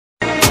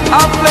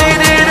I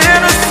played it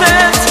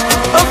innocent,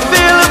 a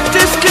feel of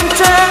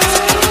discontent.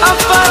 I'm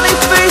finally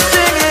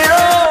facing it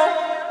all,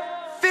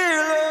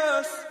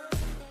 fearless.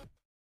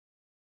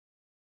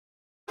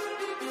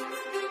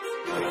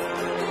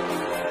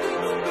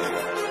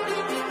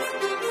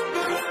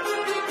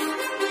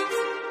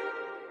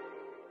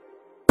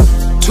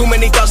 Too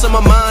many thoughts on my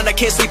mind, I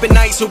can't sleep at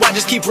night, so I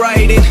just keep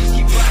writing.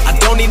 I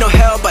don't need no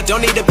help, I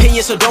don't need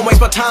opinions, so don't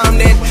waste my time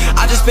then.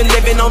 I just been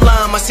living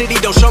online, my city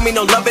don't show me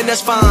no loving,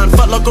 that's fine.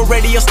 Fuck local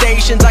radio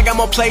stations, I got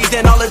more plays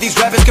than all of these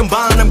rappers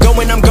combined. I'm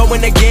going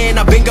again,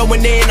 I've been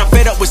going in, I'm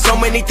fed up with so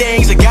many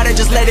things, I gotta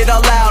just let it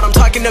all out. I'm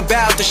talking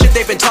about the shit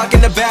they've been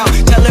talking about,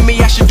 telling me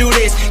I should do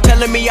this,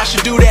 telling me I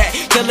should do that,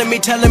 telling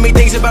me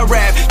things about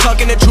rap,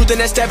 talking the truth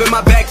and that stab in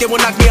my back, they will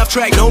knock me off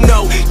track. No,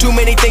 too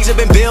many things have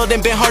been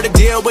building, been hard to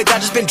deal with, I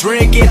just been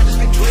drinking.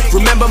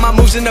 Remember my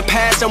moves in the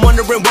past, I'm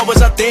wondering what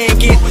was I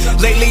thinking.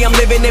 Lately I'm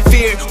living in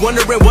fear,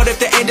 wondering what if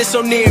the end is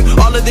so near.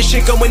 All of this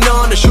shit going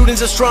on, the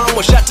shootings are strong,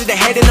 one shot to the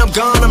head and I'm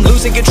gone. I'm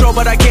losing control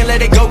but I can't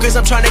let it go, cause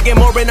I'm trying to get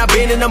more. And I've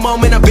been in the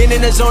moment, I've been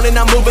in the zone, and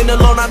I'm moving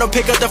alone. I don't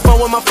pick up the phone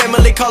when my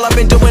family call, I've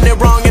been doing it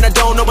wrong and I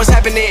don't know what's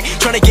happening.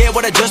 Trying to get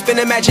what I just been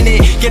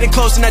imagining, getting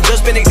close and I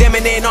just been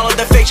examining all of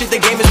the fake shit the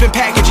game has been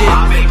packaging.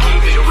 I've been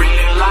keeping it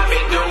real, I've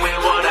been doing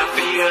what I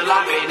feel.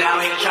 I've been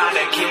out here trying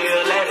to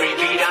kill every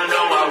beat, I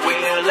know I will.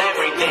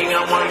 Everything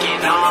I'm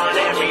working on,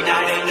 every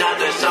night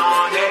another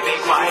song. They've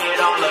been quiet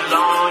all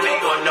along, they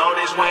gon'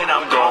 notice when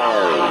I'm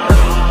gone.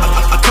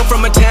 I come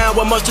from a town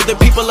where most of the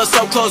people are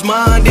so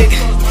close-minded.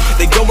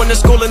 They going to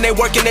school and they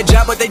working a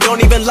job but they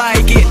don't even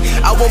like it.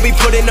 I won't be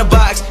put in a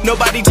box,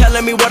 nobody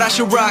telling me what I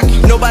should rock,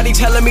 nobody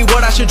telling me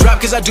what I should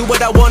drop, cause I do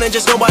what I want and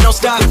just know I don't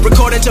stop.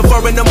 Recording till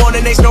 4 in the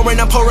morning, they snoring,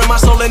 I'm pouring my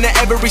soul into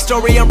every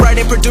story. I'm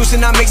writing,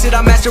 producing, I mix it,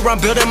 I master, I'm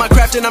building my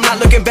craft and I'm not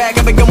looking back.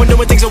 I've been going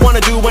doing things I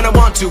wanna do when I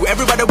want to.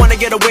 Everybody wanna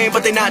get a win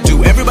but they not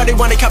do. Everybody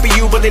wanna copy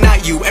you but they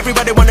not you.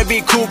 Everybody wanna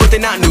be cool but they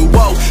not new.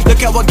 Whoa,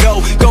 look how I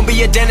go, gon' be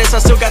a dentist, I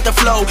still got the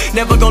flow.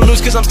 Never gon' lose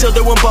cause I'm still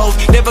doing both.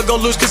 Never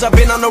gon' lose cause I've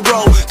been on the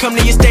road. Come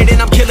to your state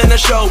and I'm killing the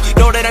show.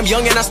 Know that I'm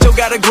young and I still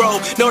gotta grow.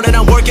 Know that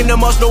I'm working the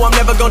most, know I'm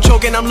never gon'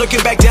 choke, and I'm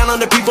looking back down on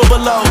the people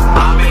below.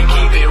 I've been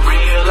keeping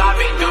real, I've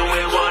been doing